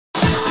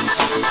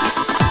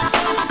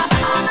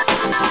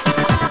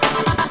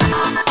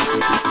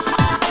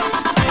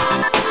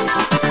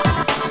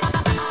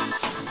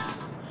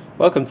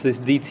Welcome to this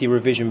DT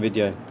revision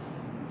video.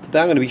 Today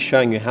I'm going to be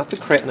showing you how to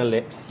create an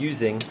ellipse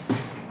using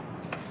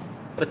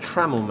the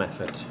Trammel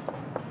method.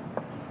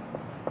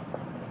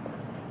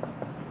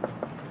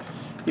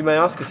 You may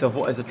ask yourself,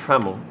 what is a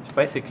Trammel? It's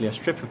basically a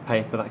strip of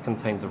paper that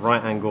contains a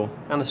right angle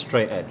and a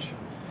straight edge.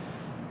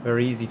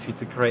 Very easy for you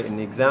to create in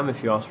the exam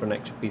if you ask for an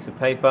extra piece of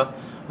paper,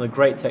 and a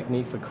great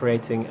technique for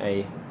creating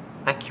an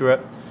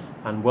accurate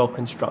and well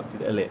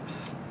constructed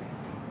ellipse.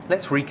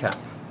 Let's recap.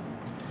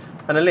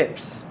 An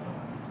ellipse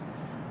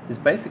is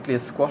basically a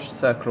squashed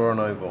circle or an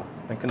oval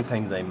and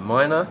contains a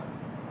minor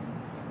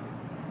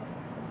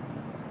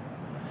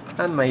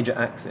and major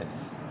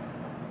axis.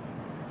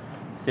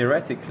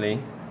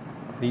 Theoretically,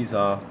 these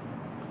are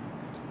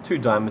two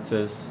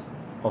diameters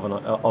of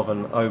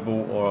an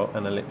oval or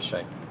an ellipse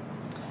shape.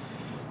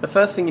 The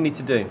first thing you need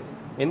to do,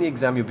 in the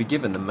exam you'll be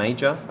given the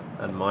major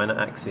and minor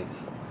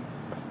axes.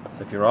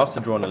 So if you're asked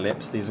to draw an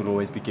ellipse, these will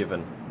always be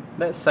given.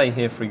 Let's say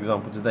here, for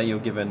example, today you're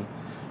given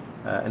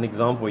an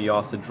example where you're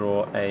asked to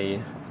draw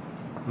a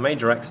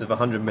major axis of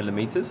 100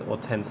 millimeters or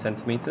 10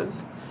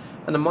 centimeters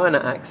and a minor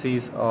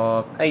axis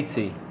of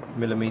 80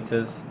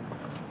 millimeters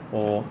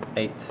or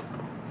 8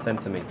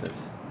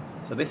 centimeters.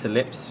 So this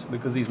ellipse,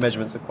 because these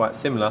measurements are quite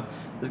similar,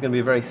 is going to be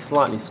a very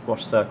slightly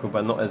squashed circle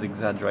but not as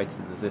exaggerated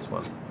as this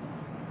one.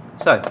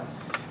 So,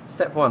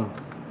 step one,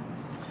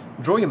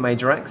 draw your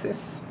major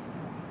axis,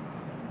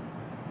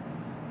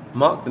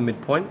 mark the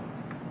midpoint.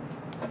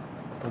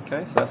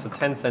 Okay, so that's a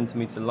 10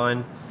 centimeter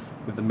line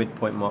with the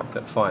midpoint marked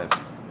at 5.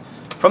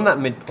 From that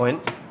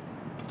midpoint,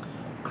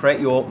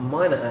 create your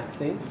minor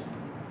axes,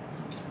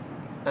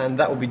 and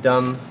that will be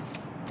done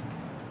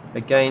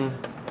again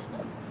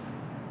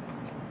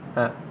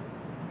at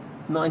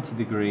 90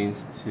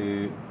 degrees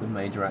to the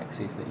major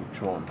axis that you've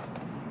drawn.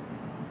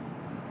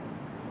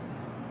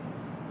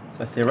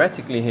 So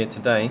theoretically here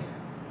today,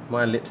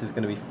 my ellipse is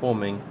going to be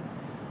forming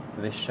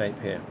this shape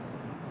here.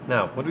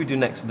 Now, what do we do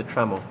next with the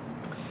Trammel?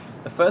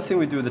 The first thing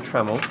we do with the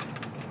Trammel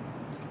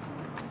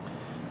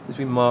is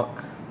we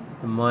mark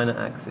the minor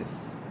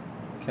axis.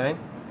 Okay,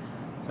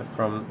 so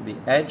from the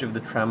edge of the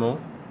Trammel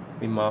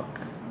we mark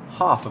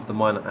half of the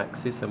minor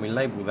axis and we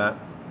label that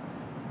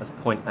as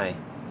point A.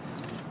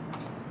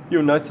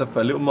 You'll notice I've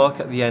put a little mark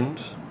at the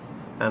end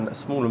and a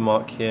smaller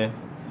mark here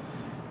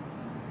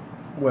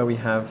where we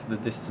have the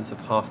distance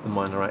of half the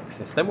minor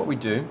axis. Then what we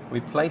do,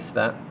 we place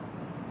that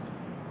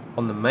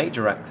on the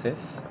major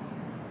axis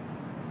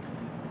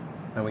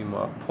and we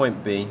mark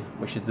point B,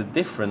 which is the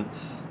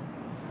difference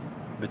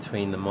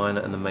between the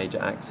minor and the major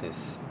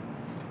axis.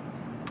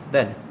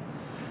 Then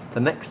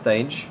the next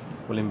stage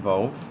will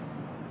involve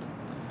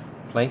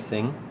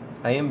placing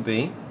A and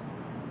B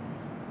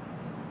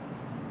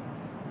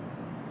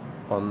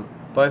on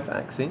both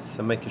axes,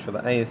 so making sure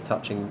that A is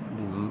touching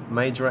the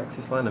major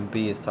axis line and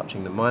B is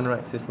touching the minor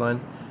axis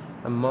line,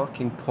 and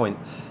marking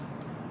points.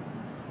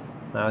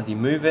 Now as you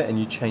move it and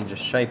you change the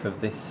shape of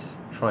this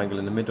triangle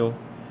in the middle,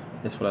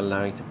 this will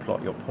allow you to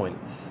plot your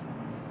points.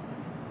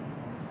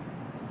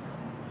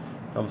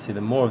 Obviously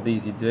the more of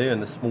these you do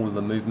and the smaller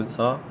the movements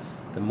are,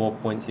 the more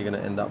points you're going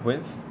to end up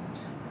with.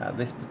 At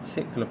this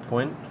particular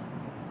point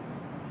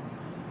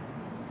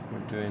we're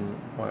doing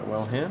quite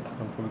well here.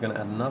 I'm probably going to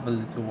add another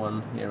little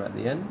one here at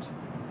the end.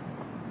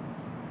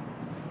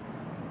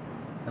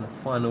 And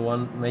a final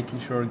one, making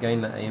sure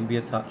again that A and B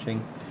are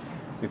touching.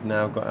 We've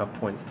now got our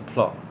points to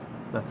plot.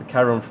 Now to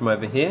carry on from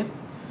over here,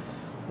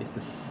 it's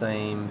the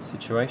same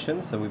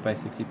situation, so we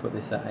basically put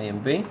this at A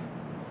and B.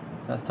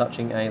 That's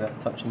touching A, that's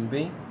touching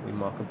B, we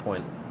mark a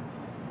point.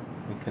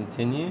 We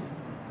continue,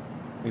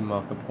 we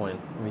mark a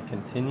point. We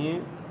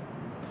continue,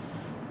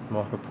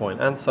 mark a point,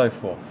 and so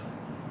forth.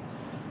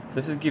 So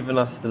this has given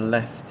us the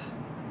left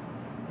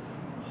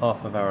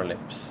half of our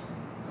ellipse.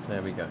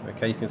 There we go.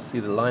 Okay, you can see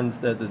the lines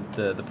there,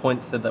 the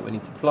points there that we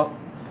need to plot.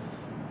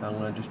 I'm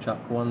going to just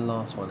chuck one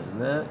last one in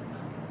there,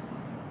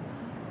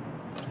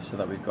 just so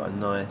that we've got a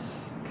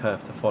nice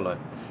curve to follow.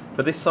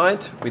 For this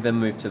side, we then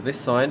move to this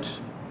side,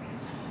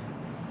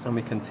 and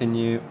we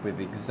continue with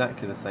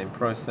exactly the same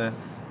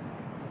process,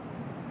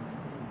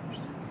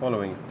 just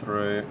following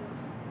through,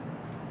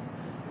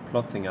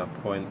 plotting our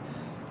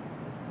points,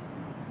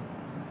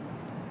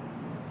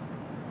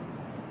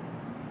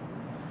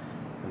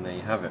 and there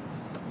you have it.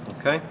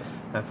 Okay,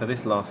 and for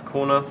this last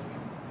corner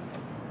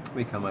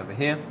we come over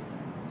here,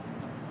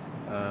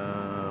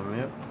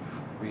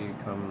 we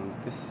come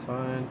this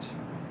side.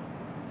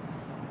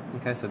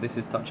 Okay, so this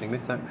is touching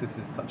this axis,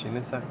 this is touching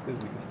this axis.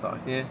 We can start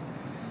here,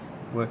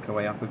 work our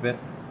way up a bit.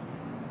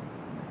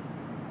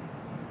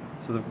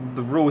 So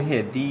the rule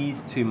here,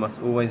 these two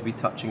must always be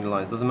touching the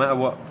lines. Doesn't matter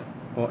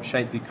what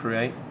shape you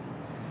create,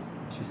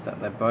 it's just that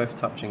they're both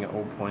touching at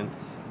all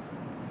points.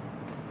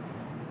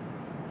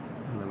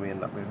 And then we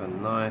end up with a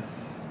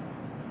nice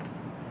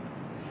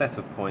set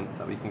of points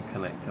that we can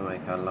connect to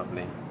make our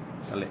lovely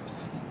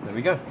ellipse. There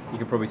we go. You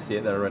can probably see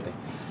it there already.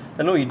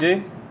 And all you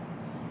do,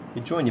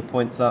 you join your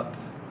points up,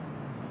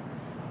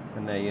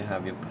 and there you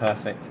have your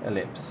perfect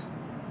ellipse.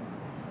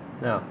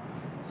 Now,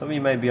 some of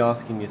you may be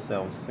asking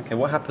yourselves, okay,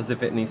 what happens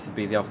if it needs to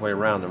be the other way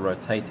around and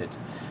rotated?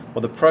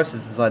 Well, the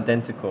process is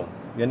identical.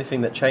 The only thing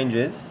that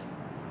changes,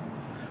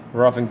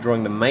 rather than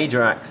drawing the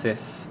major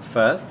axis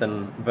first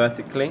and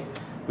vertically,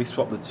 we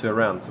swap the two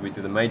around. So we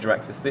do the major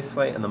axis this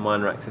way and the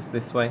minor axis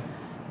this way,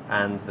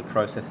 and the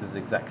process is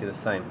exactly the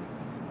same.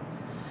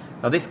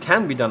 Now this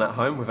can be done at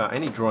home without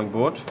any drawing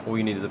board. All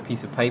you need is a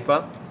piece of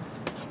paper,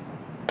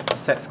 a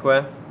set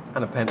square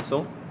and a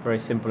pencil. Very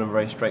simple and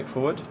very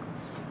straightforward.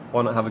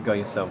 Why not have a go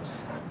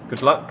yourselves?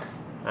 Good luck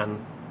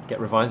and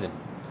get revising.